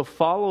 So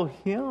follow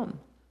Him.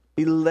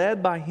 Be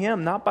led by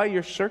Him, not by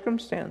your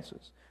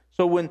circumstances.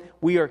 So when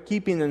we are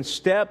keeping in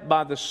step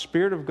by the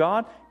Spirit of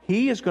God,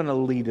 He is going to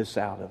lead us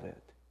out of it.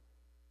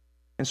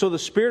 And so the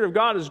Spirit of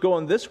God is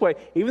going this way.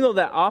 Even though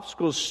that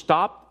obstacle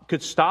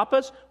could stop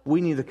us,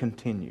 we need to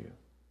continue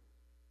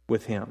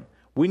with Him.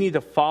 We need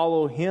to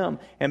follow Him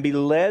and be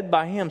led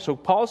by Him. So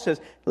Paul says,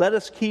 let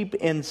us keep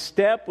in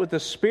step with the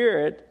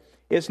Spirit.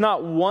 It's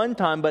not one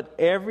time, but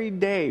every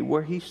day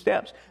where He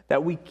steps,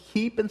 that we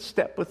keep in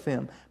step with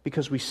Him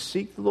because we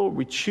seek the Lord.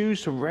 We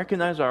choose to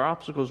recognize our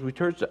obstacles. We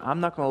choose to, I'm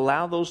not going to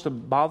allow those to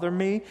bother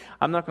me.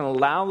 I'm not going to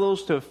allow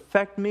those to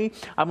affect me.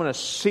 I'm going to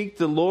seek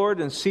the Lord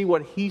and see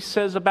what He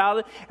says about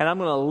it. And I'm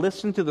going to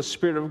listen to the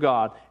Spirit of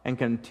God and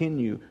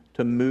continue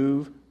to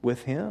move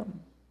with Him.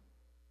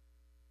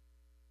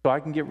 So I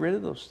can get rid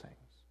of those things.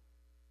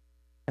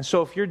 And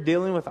so if you're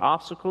dealing with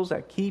obstacles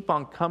that keep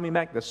on coming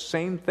back, the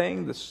same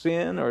thing, the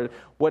sin or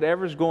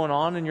whatever's going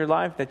on in your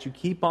life, that you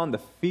keep on, the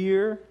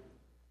fear,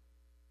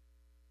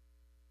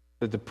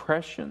 the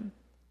depression,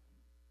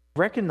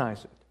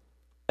 recognize it.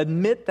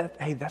 Admit that,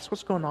 hey, that's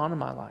what's going on in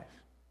my life.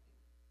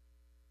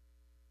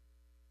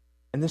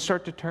 And then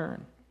start to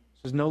turn.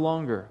 It says, no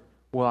longer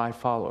will I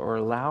follow or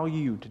allow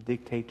you to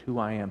dictate who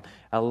I am.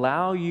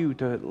 Allow you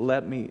to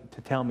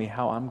tell me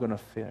how I'm going to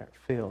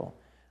feel.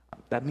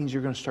 That means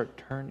you're going to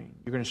start turning.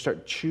 You're going to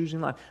start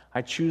choosing life.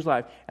 I choose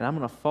life, and I'm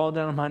going to fall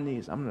down on my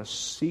knees. I'm going to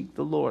seek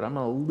the Lord. I'm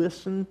going to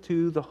listen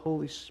to the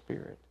Holy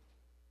Spirit.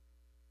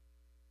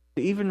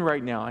 Even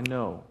right now, I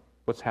know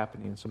what's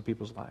happening in some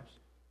people's lives.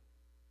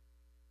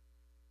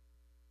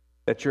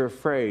 That you're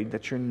afraid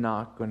that you're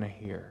not going to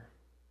hear.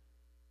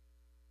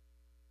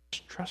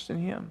 Just trust in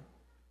Him.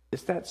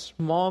 It's that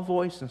small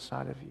voice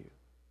inside of you.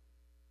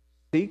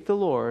 Seek the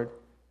Lord,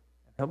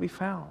 and He'll be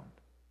found.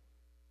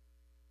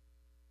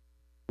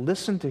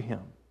 Listen to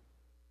Him.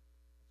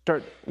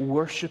 Start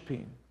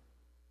worshiping.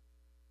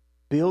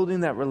 Building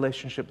that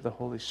relationship with the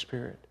Holy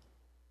Spirit.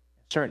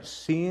 Start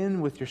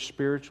seeing with your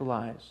spiritual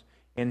eyes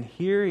and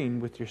hearing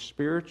with your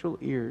spiritual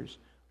ears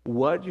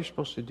what you're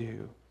supposed to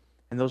do.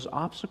 And those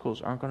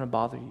obstacles aren't going to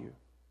bother you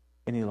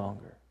any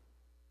longer.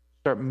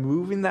 Start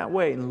moving that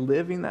way and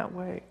living that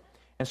way.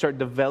 And start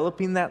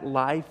developing that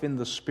life in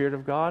the Spirit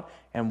of God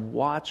and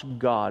watch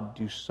God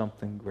do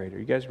something greater.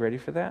 You guys ready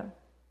for that?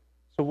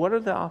 So what are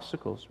the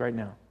obstacles right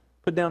now?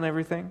 Put down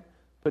everything.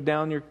 Put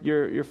down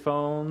your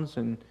phones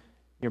and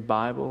your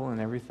Bible and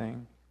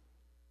everything.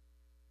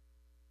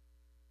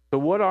 So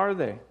what are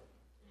they?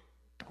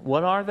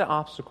 What are the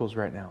obstacles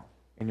right now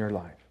in your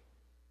life?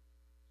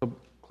 So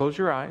close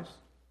your eyes.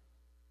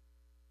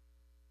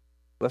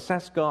 Let's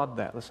ask God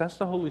that. Let's ask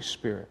the Holy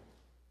Spirit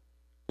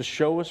to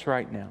show us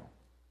right now.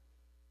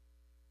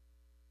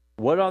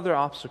 What are the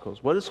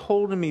obstacles? What is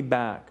holding me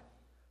back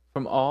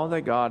from all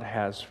that God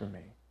has for me?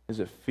 Is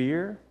it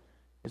fear?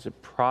 Is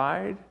it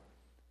pride?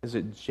 Is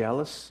it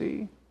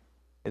jealousy?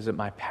 Is it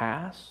my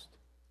past?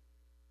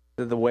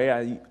 Is it the way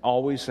I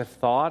always have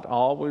thought,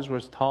 always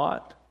was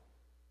taught?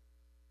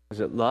 Is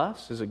it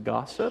lust? Is it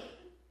gossip?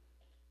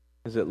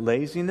 Is it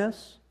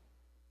laziness?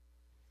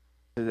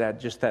 Is that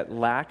just that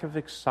lack of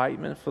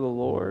excitement for the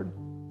Lord?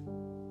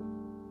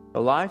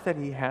 The life that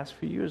He has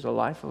for you is a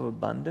life of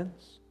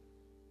abundance.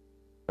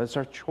 But it's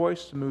our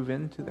choice to move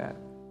into that.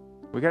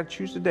 We got to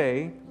choose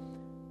today.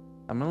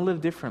 I'm going to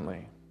live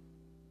differently.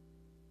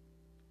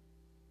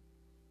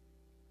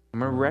 I'm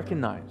going to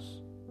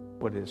recognize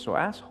what it is. So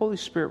ask Holy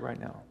Spirit right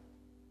now.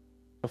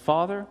 So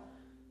Father,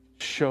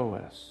 show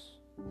us.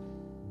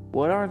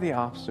 What are the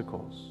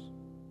obstacles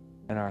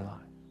in our lives?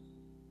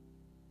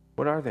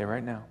 What are they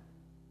right now?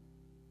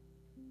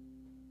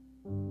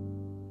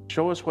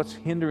 Show us what's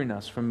hindering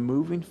us from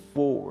moving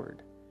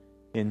forward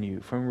in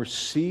You, from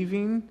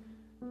receiving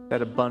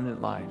that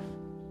abundant life.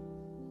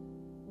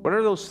 What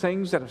are those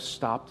things that have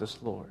stopped us,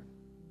 Lord?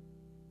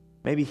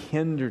 Maybe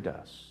hindered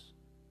us,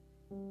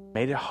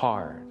 made it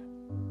hard.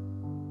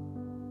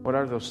 What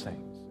are those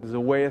things? Is it a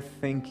way of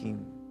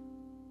thinking?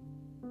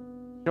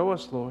 Show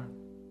us, Lord.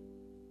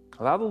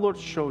 Allow the Lord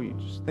to show you.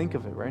 Just think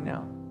of it right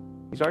now.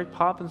 He's already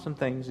popping some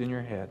things in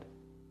your head.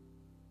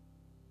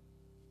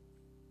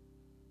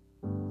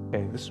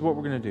 Okay, this is what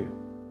we're going to do.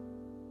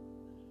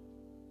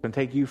 I'm going to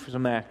take you for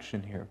some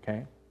action here,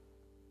 okay?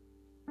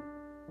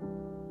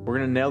 We're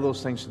going to nail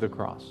those things to the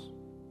cross.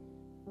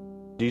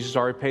 Jesus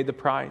already paid the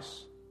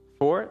price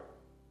for it.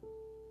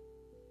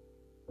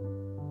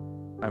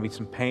 Maybe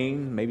some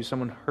pain, maybe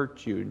someone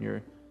hurt you and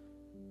you're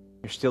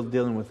still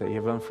dealing with it. You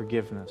have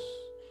unforgiveness.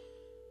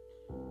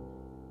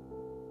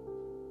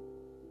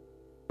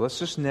 Let's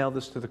just nail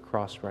this to the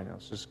cross right now.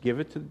 Let's just give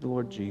it to the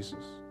Lord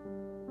Jesus.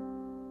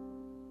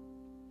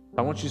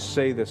 I want you to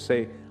say this.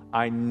 Say,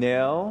 I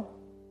nail,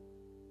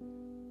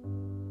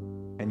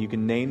 and you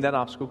can name that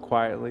obstacle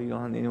quietly. You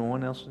don't want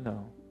anyone else to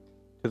know.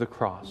 To the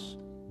cross.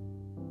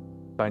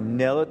 So I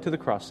nail it to the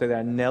cross. Say that.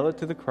 I nail it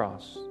to the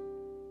cross.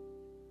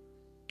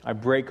 I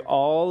break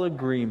all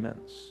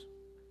agreements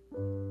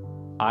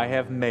I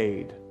have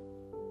made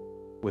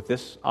with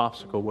this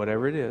obstacle,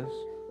 whatever it is.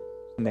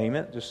 Name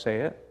it, just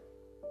say it.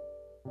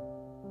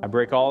 I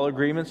break all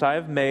agreements I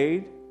have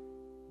made,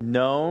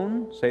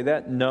 known, say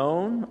that,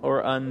 known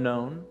or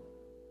unknown.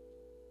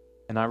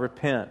 And I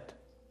repent.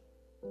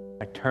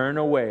 I turn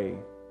away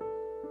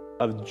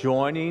of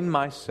joining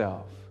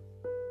myself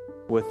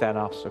with that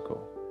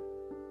obstacle.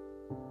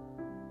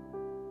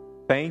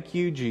 Thank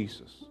you,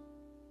 Jesus,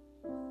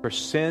 for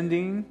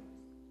sending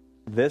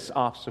this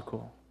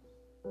obstacle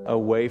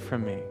away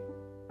from me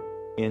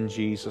in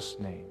Jesus'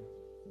 name.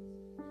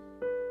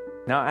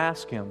 Now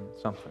ask Him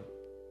something.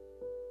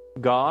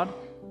 God,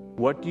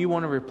 what do you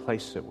want to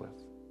replace it with?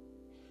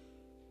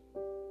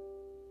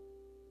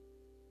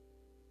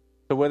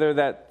 So whether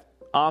that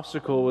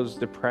obstacle was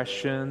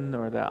depression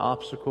or that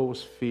obstacle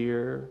was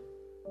fear,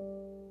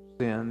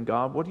 sin,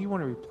 God, what do you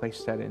want to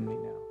replace that in me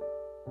now?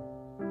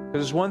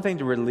 Because it's one thing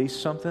to release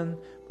something,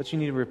 but you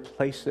need to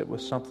replace it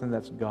with something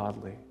that's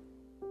godly,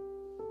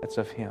 that's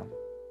of Him.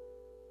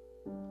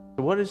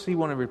 So what does He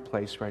want to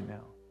replace right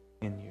now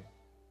in you?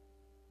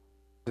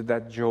 Is it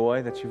that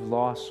joy that you've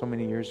lost so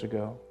many years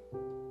ago?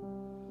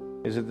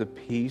 Is it the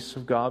peace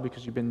of God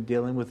because you've been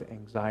dealing with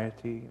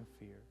anxiety and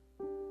fear?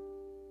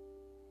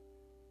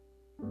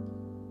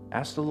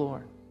 Ask the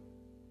Lord.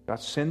 God,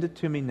 send it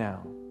to me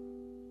now.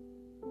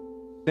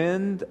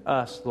 Send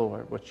us,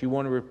 Lord, what you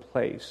want to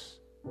replace.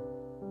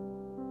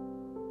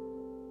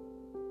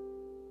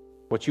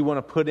 What you want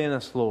to put in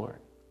us, Lord,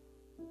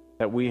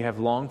 that we have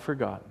long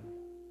forgotten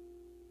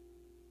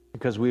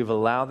because we've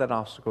allowed that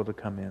obstacle to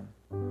come in.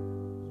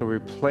 So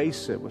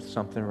replace it with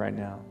something right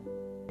now.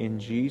 In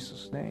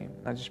Jesus' name.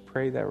 I just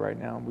pray that right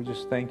now. We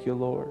just thank you,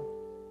 Lord.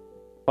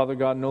 Father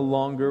God, no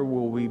longer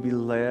will we be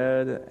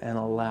led and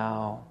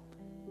allow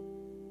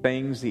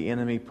things the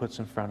enemy puts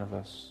in front of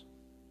us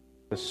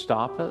to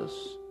stop us,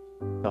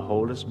 to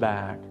hold us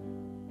back,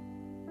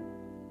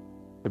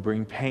 to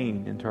bring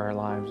pain into our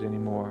lives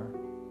anymore.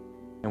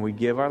 And we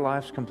give our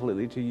lives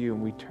completely to you.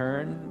 And we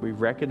turn, we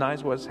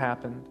recognize what's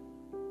happened.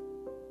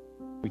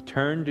 We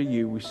turn to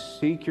you, we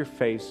seek your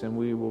face, and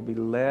we will be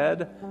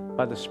led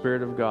by the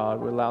Spirit of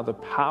God. We allow the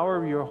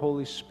power of your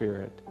Holy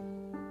Spirit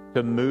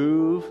to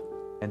move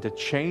and to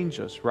change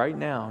us right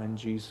now in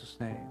Jesus'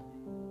 name.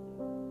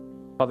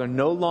 Father,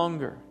 no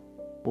longer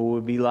will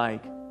we be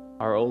like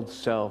our old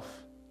self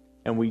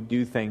and we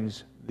do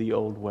things the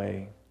old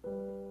way.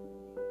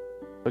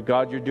 But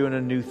God, you're doing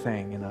a new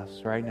thing in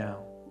us right now.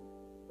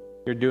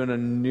 You're doing a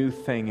new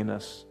thing in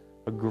us,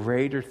 a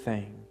greater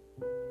thing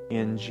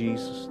in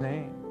Jesus'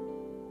 name.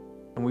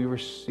 And we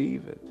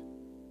receive it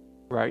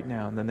right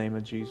now in the name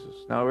of Jesus.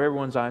 Now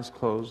everyone's eyes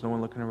closed, no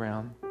one looking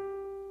around.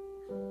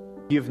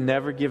 You've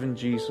never given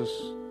Jesus,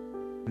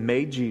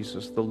 made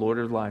Jesus the Lord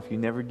of life. You've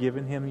never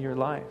given Him your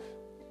life.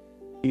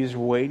 He's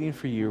waiting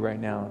for you right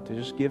now to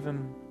just give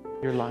Him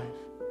your life.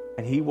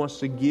 And He wants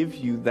to give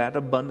you that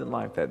abundant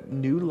life, that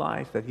new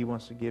life that He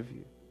wants to give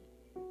you.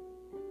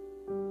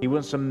 He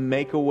wants to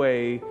make a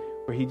way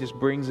where He just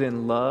brings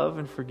in love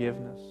and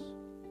forgiveness.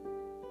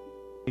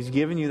 He's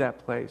given you that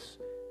place.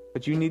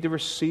 But you need to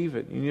receive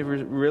it. You need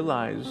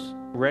to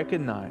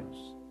recognize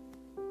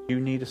you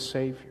need a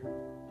Savior.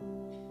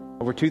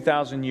 Over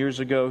 2,000 years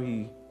ago,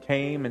 He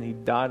came and He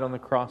died on the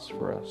cross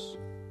for us.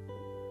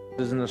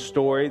 This isn't a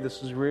story,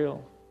 this is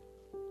real.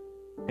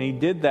 And He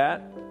did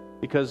that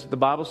because the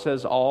Bible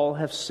says all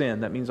have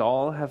sinned. That means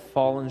all have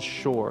fallen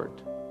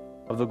short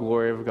of the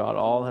glory of God.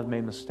 All have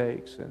made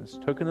mistakes. And it's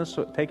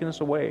taken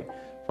us away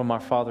from our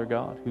Father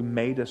God who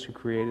made us, who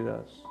created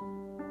us.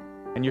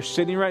 And you're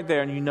sitting right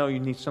there and you know you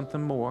need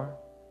something more.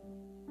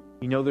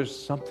 You know there's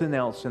something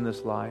else in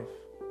this life.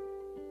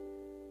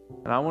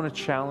 And I want to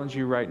challenge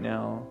you right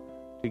now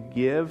to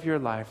give your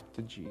life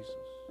to Jesus.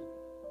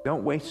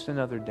 Don't waste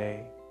another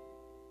day.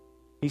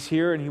 He's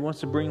here and He wants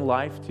to bring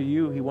life to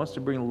you. He wants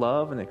to bring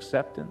love and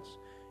acceptance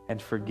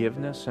and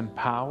forgiveness and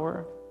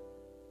power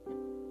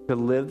to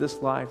live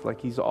this life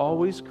like He's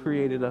always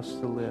created us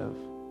to live.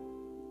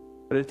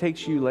 But it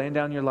takes you laying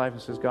down your life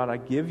and says, God, I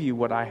give you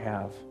what I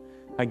have.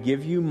 I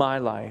give you my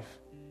life,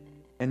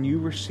 and you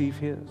receive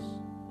His.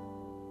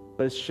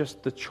 But it's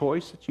just the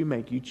choice that you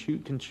make. You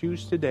can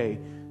choose today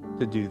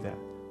to do that,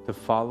 to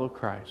follow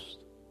Christ.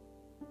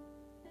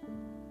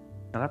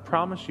 And I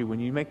promise you, when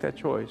you make that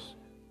choice,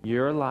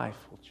 your life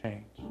will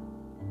change.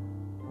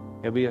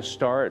 It'll be a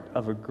start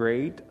of a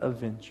great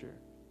adventure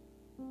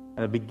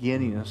and a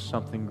beginning of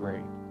something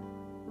great.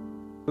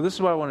 So this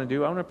is what I want to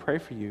do. I want to pray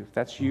for you. If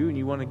that's you and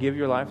you want to give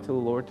your life to the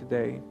Lord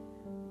today,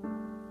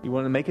 you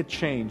want to make a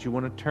change. You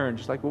want to turn,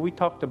 just like what we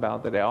talked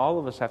about, that all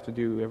of us have to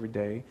do every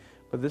day.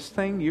 But this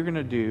thing you're going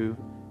to do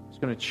is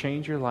going to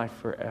change your life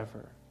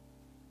forever.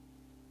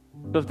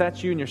 So if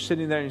that's you and you're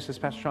sitting there and you say,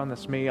 Pastor Sean,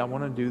 that's me. I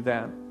want to do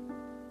that.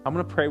 I'm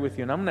going to pray with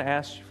you. And I'm going to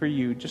ask for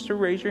you just to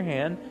raise your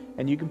hand,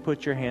 and you can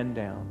put your hand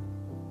down.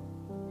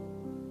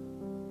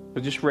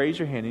 So just raise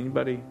your hand.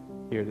 Anybody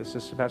here? This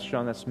is Pastor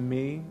Sean. That's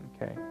me.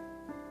 Okay.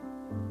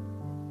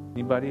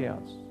 Anybody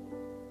else?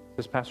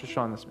 This is Pastor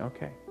Sean. That's me.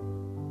 Okay.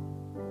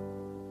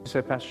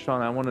 say, Pastor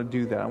Sean, I want to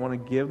do that. I want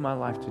to give my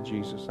life to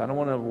Jesus. I don't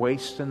want to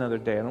waste another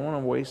day. I don't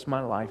want to waste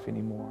my life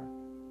anymore.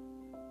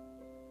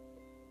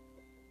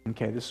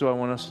 Okay, this is what I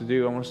want us to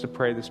do. I want us to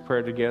pray this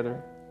prayer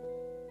together.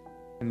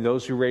 And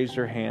those who raised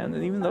their hand,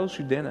 and even those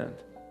who didn't,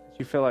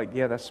 you feel like,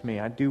 yeah, that's me.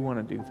 I do want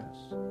to do this.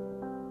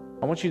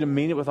 I want you to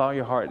mean it with all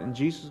your heart. And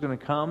Jesus is going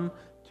to come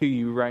to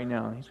you right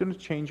now. He's going to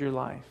change your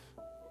life.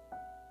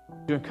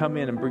 He's going to come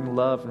in and bring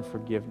love and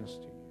forgiveness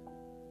to you.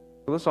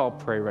 So let's all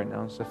pray right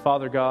now and say,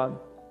 Father God,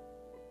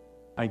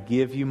 I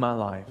give you my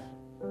life.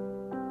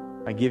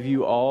 I give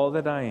you all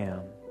that I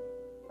am.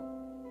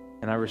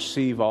 And I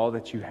receive all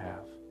that you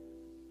have.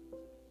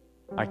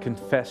 I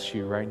confess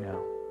you right now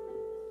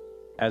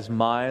as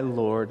my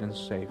Lord and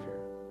Savior.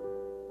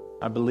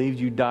 I believe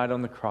you died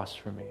on the cross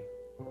for me,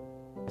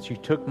 that you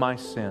took my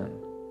sin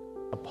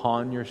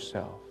upon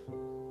yourself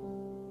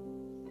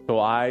so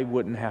I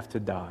wouldn't have to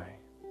die.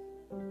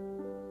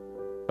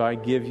 So I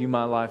give you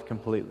my life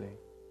completely.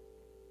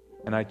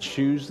 And I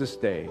choose this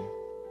day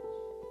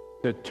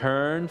to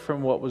turn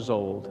from what was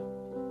old,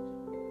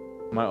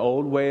 my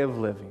old way of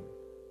living,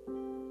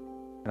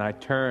 and I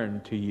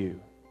turn to you.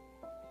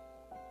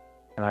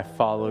 And I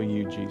follow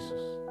you,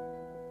 Jesus.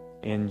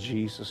 In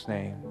Jesus'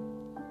 name.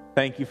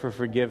 Thank you for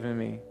forgiving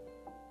me.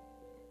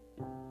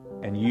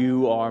 And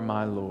you are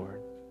my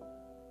Lord.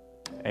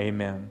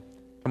 Amen.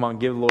 Come on,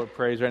 give the Lord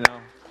praise right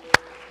now.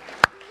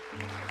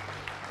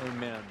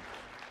 Amen.